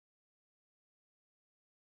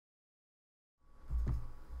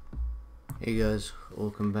Hey guys,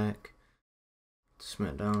 welcome back to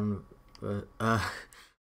SmackDown,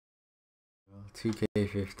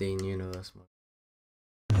 2K15 Universe mode.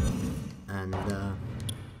 And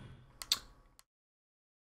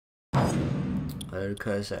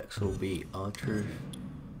Curtis Axel beat R-Truth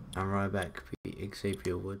and Ryback beat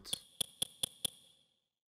Xavier Woods.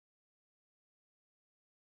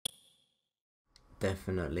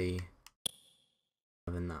 Definitely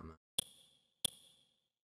having that match.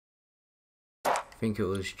 I think it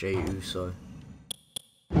was Jey Uso.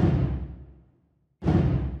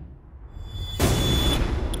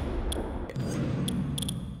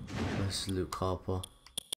 Versus Luke Harper.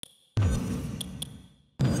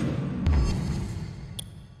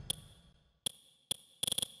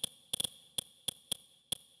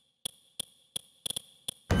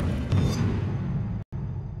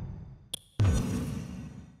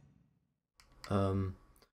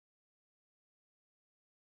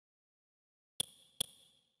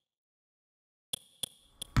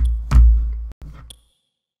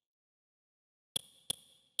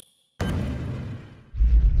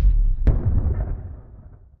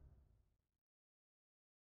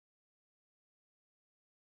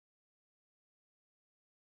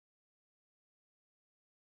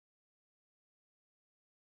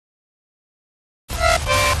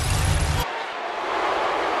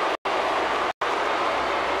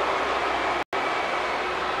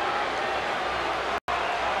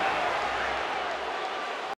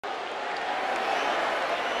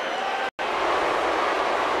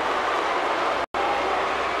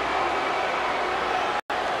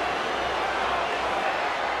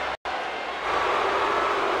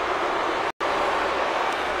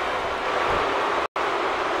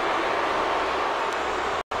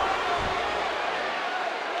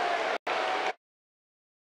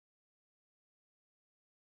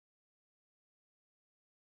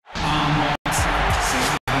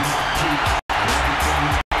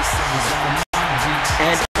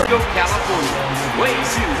 California,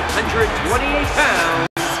 weighs 228 pounds,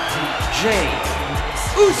 Jey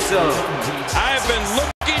Uso. I've been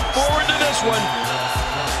looking forward to this one.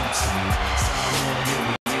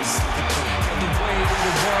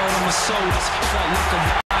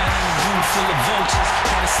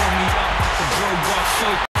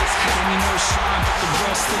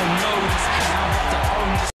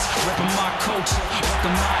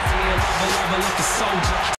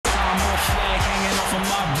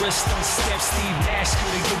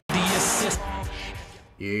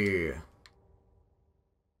 Yeah.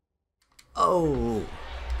 Oh.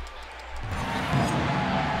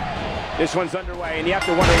 This one's underway, and you have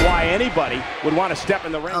to wonder why anybody would want to step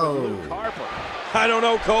in the ring with Luke Harper. I don't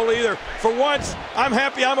know, Cole, either. For once, I'm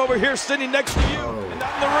happy I'm over here sitting next to you and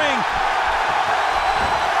not in the ring.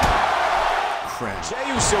 Crap.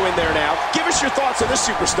 Jey Uso in there now. Give us your thoughts on this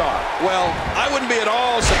superstar. Well, I wouldn't be at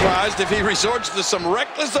all surprised if he resorts to some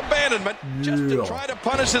reckless abandonment just to try to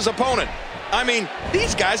punish his opponent. I mean,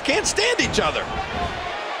 these guys can't stand each other.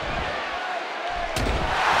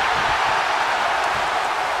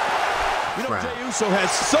 You know, Jey Uso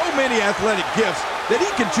has so many athletic gifts that he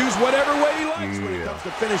can choose whatever way he likes when it comes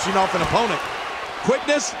to finishing off an opponent.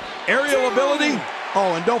 Quickness, aerial ability,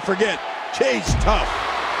 oh, and don't forget, Jey's tough.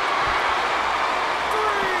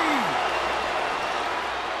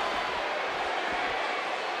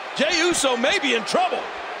 Jey Uso may be in trouble.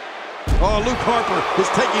 Oh, Luke Harper is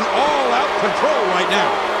taking all-out control right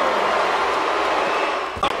now.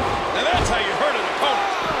 Oh, now that's how you hurt an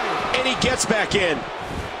opponent. And he gets back in.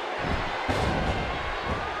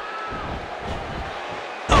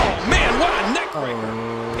 Oh, man, what a neck breaker.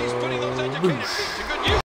 He's putting those educated feet to good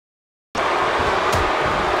use.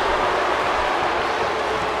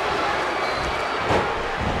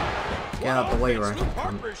 Get out the way, right? Luke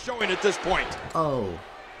Harper is showing at this point. Oh.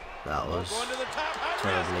 That was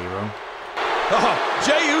terribly wrong.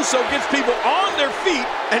 Jey Uso gets people on their feet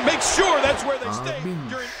and makes sure that's where they stay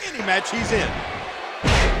during any match he's in.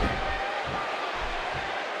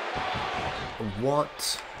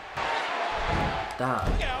 What? That,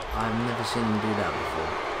 I've never seen him do that before.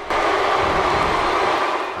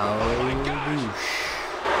 Oh,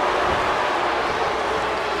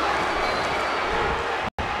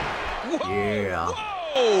 yeah.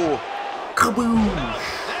 Whoa! Kaboosh!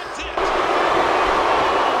 That's it!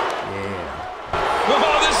 Yeah.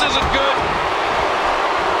 Oh, this isn't good!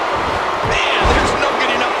 Man, there's no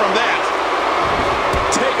getting up from that!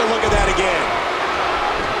 Take a look at that again.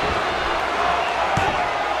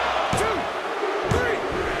 2, 3!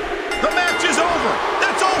 The match is over!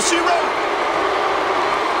 That's all she wrote!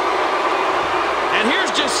 And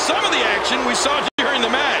here's just some of the action we saw during the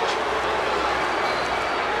match.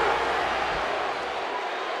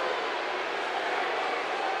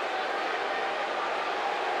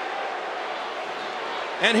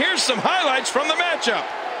 And here's some highlights from the matchup.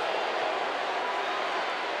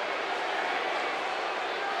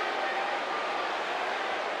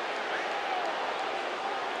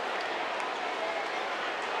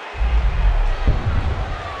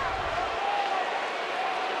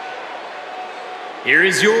 Here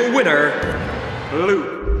is your winner,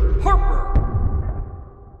 Luke Harper.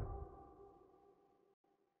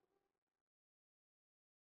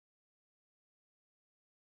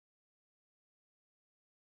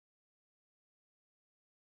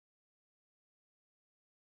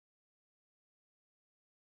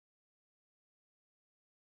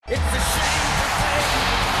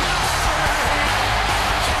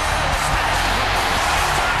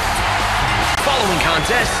 Following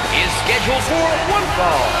contest is scheduled for one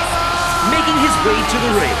fall. Making his way to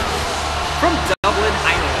the ring from Dublin,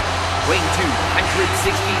 Ireland, weighing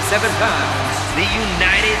 267 pounds, the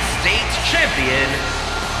United States champion,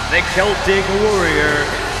 the Celtic Warrior,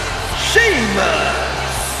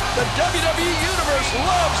 Sheamus. The WWE Universe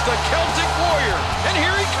loves the Celtic Warrior, and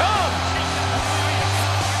here he comes.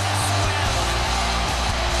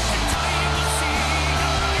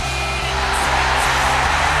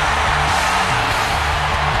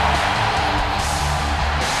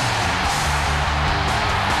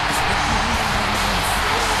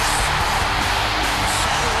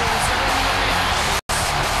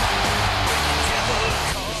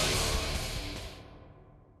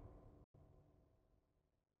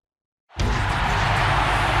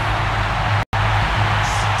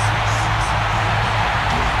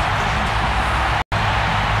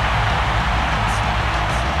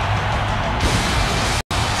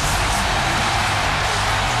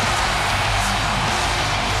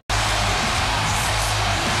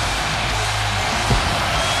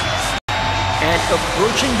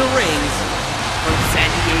 Approaching the ring from San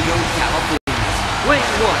Diego, California,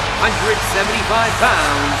 weighing 175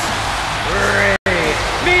 pounds, Rey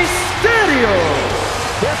Mysterio.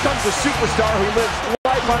 Here comes the superstar who lives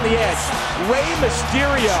life on the edge, Rey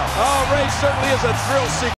Mysterio. Oh, Rey certainly is a thrill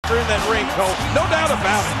seeker in that ring, Cole. No doubt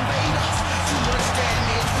about it.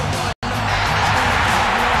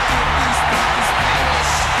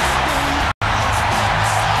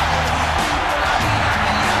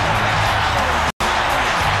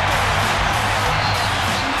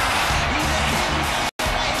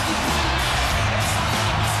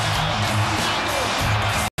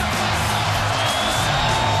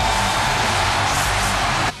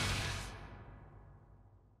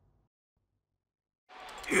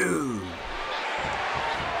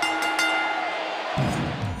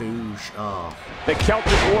 Boosh off. The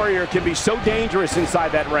Celtic Warrior can be so dangerous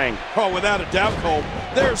inside that ring. Oh, without a doubt, Cole.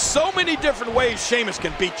 There's so many different ways Sheamus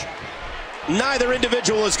can beat you. Neither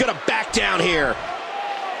individual is going to back down here.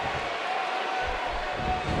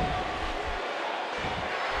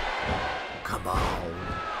 Come on.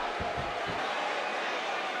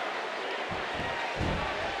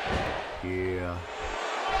 Yeah.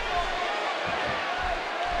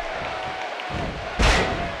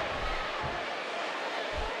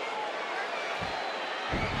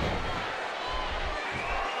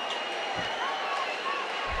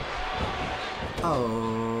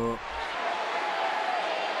 Oh.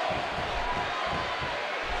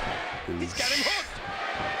 He's got him hooked.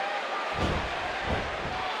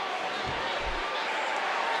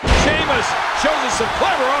 Sheamus shows us some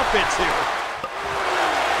clever offense here.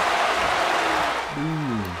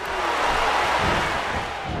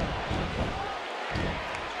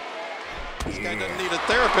 This guy doesn't need a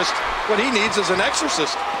therapist. What he needs is an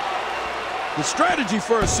exorcist. The strategy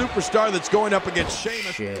for a superstar that's going up against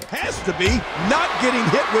Sheamus has to be not getting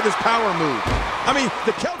hit with his power move. I mean,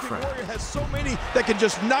 the Celtic Warrior has so many that can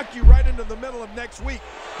just knock you right into the middle of next week.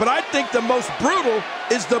 But I think the most brutal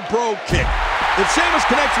is the bro kick. If Sheamus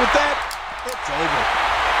connects with that, it's over.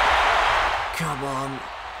 Come on.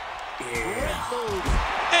 Yeah.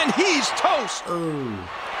 And he's toast. Ooh.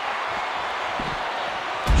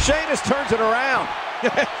 Sheamus turns it around.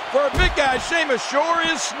 For a big guy, Sheamus sure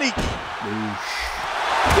is sneaky. Boosh.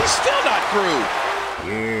 He's still not through.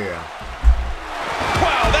 Yeah.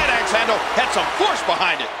 Wow, that axe handle had some force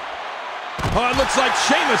behind it. Oh, it looks like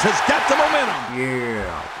Sheamus has got the momentum. Yeah.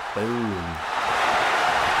 Boom.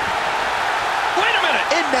 Wait a minute.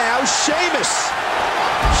 And now Sheamus.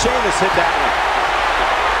 Sheamus hit that one.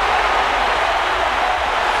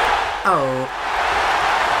 Oh.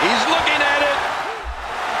 He's looking at it.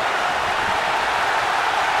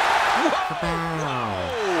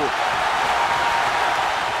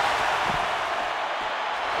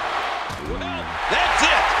 Wow. That's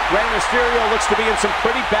it. Rey Mysterio looks to be in some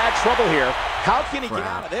pretty bad trouble here. How can he get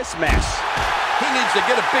out of this mess? He needs to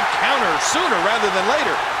get a big counter sooner rather than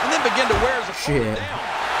later, and then begin to wear his opponent down.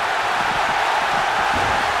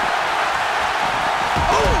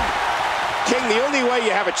 Oh! King, the only way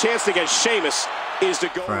you have a chance against Sheamus is to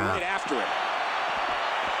go right after him.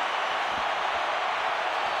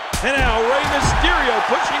 And now Rey Mysterio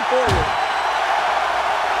pushing forward.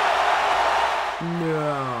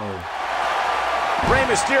 No. Rey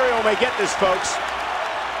Mysterio may get this, folks.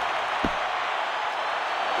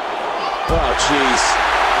 Oh, jeez.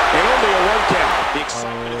 And only a 1 count. The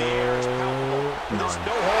excitement of the air is palpable in this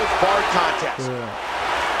no-holds-barred contest.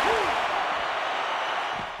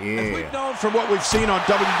 As we've known from what we've seen on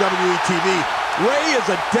WWE TV, Rey is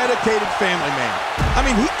a dedicated family man. I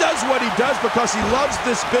mean, he does what he does because he loves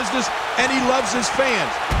this business and he loves his fans.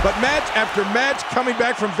 But match after match, coming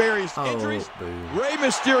back from various injuries, Rey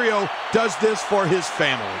Mysterio does this for his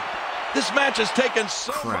family. This match has taken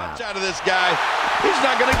so much out of this guy. He's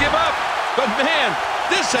not going to give up. But man,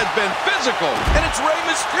 this has been physical. And it's Rey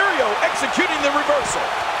Mysterio executing the reversal.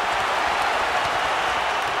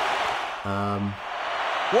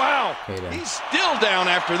 Wow, he's still down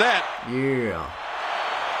after that. Yeah.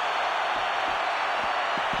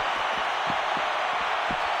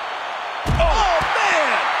 Oh,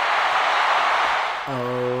 man!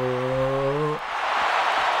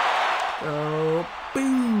 Oh,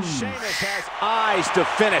 boom. Sheamus has eyes to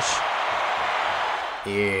finish.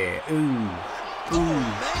 Yeah, ooh.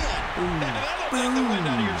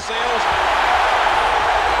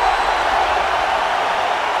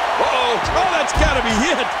 Oh, that's got to be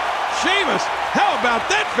it. Sheamus, how about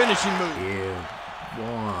that finishing move? Yeah,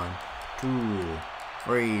 1, 2,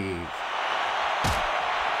 3.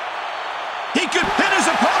 He could pin his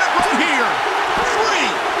opponent right here.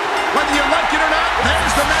 3. Whether you like it or not,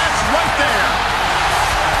 there's the match right there.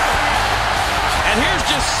 And here's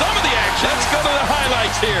just some of the action. Let's go to the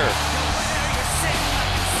highlights here.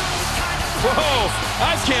 Whoa,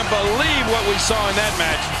 I can't believe what we saw in that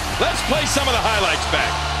match. Let's play some of the highlights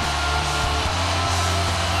back.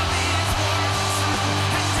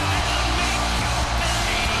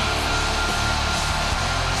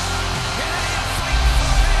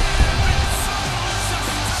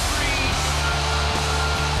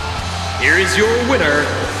 Here is your winner,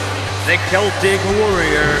 the Celtic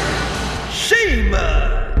Warrior,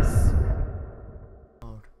 Sheamus.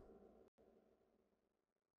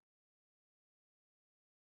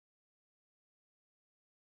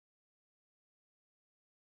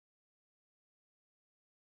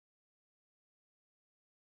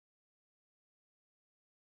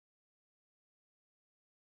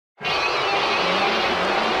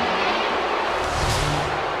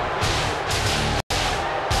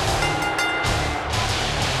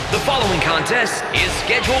 The following contest is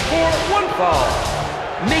scheduled for one fall.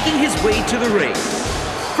 Making his way to the ring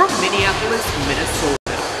from Minneapolis,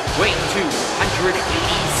 Minnesota, weighing 286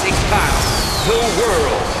 pounds, the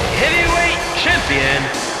World Heavyweight Champion,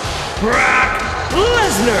 Brock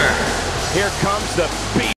Lesnar. Here comes the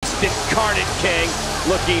beast incarnate, King,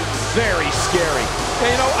 looking very scary.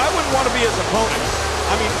 Hey, you know, I wouldn't want to be his opponent.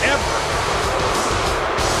 I mean, ever.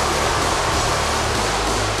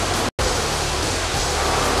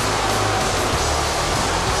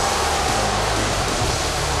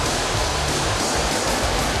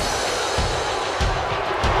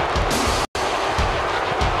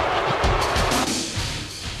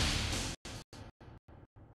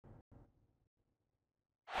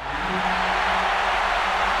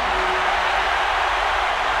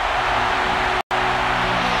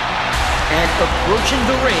 Approaching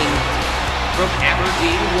the ring from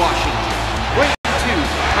Aberdeen, Washington, weighing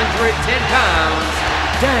 210 pounds,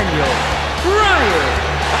 Daniel Bryan.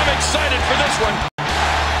 I'm excited for this one.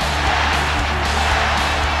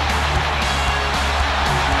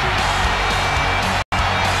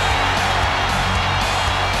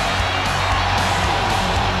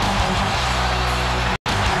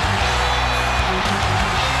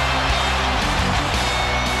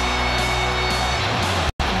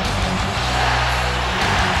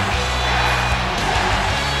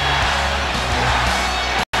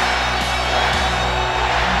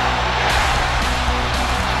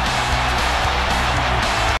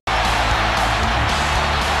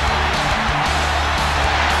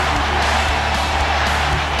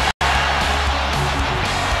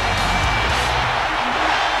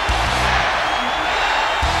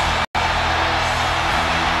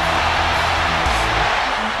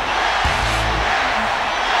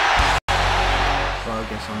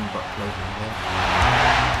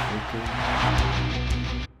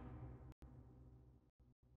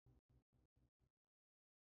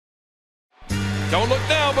 Don't look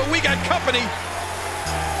now, but we got company.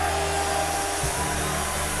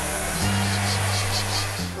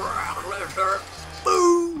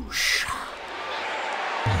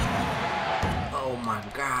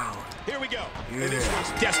 Here we go. And this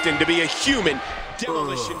one's destined to be a human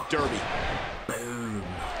demolition derby. Boom.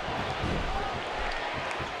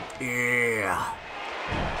 Yeah.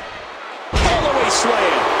 All the way slam.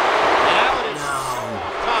 Now it is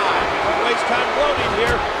time. Don't waste time gloating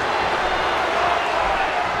here.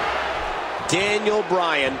 Daniel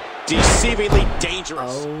Bryan, deceivingly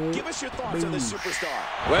dangerous. Give us your thoughts on this superstar.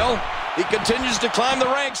 Well, he continues to climb the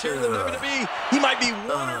ranks here in the WWE. He might be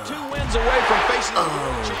 1 or 2 wins away from facing the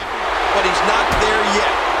world champion, but he's not there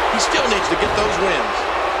yet. He still needs to get those wins.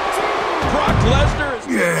 Brock Lesnar is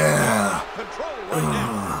control right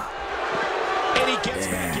now. And he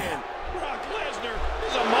gets back in. Brock Lesnar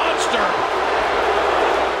is a monster.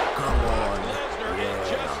 Come Brock on. Lesnar is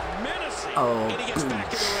just menacing. Oh, And he gets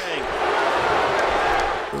back in the ring.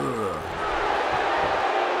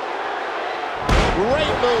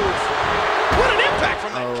 Great move. What an impact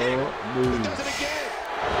from that kick. He does it again.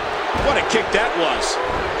 What a kick that was.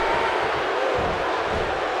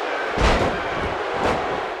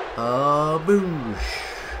 Boosh.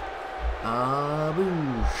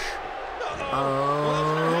 Boosh.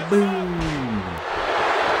 Boom.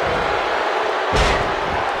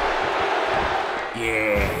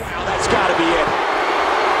 Yeah. Wow, that's got to be it.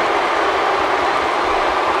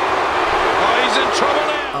 Oh, he's in trouble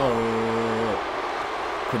now. Oh.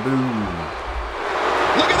 Kaboom.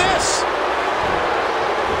 Look at this.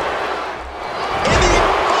 In the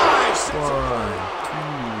 5 6. 1,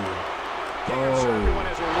 2. Everyone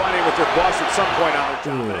has a run-in with their boss at some point on their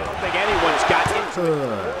job, but I don't think anyone's got into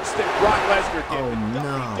it worse than Brock Lesnar did with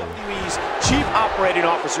WWE's Chief Operating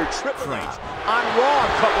Officer Triple H on Raw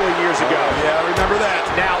a couple of years ago. Yeah, I remember that.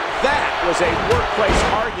 Now that was a workplace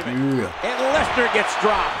argument, and Lesnar gets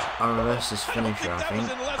dropped. Oh, that's his finisher, I think.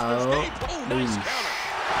 Nice counter.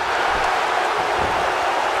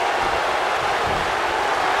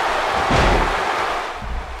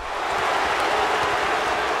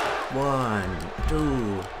 One,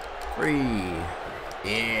 2, 3.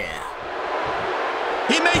 Yeah.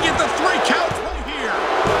 He may get the 3 count right here.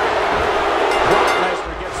 Brock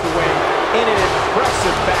Lesnar gets the win in an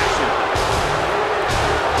impressive fashion.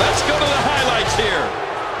 Let's go to the highlights here.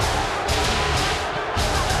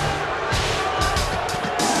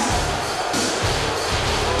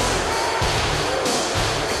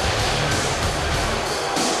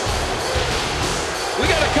 We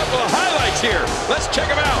got a couple of highlights here. Let's check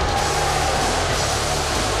them out.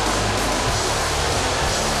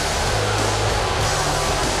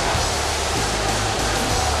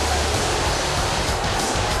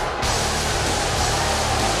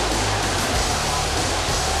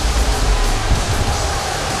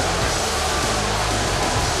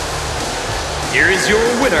 Here is your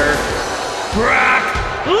winner, Brock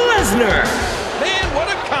Lesnar. Man, what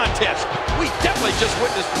a contest. We definitely just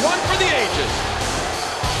witnessed one for the ages.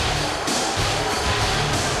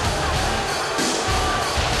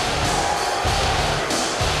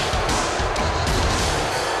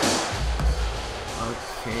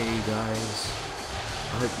 Okay, guys.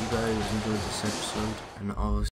 I hope you guys enjoyed this episode, and I'll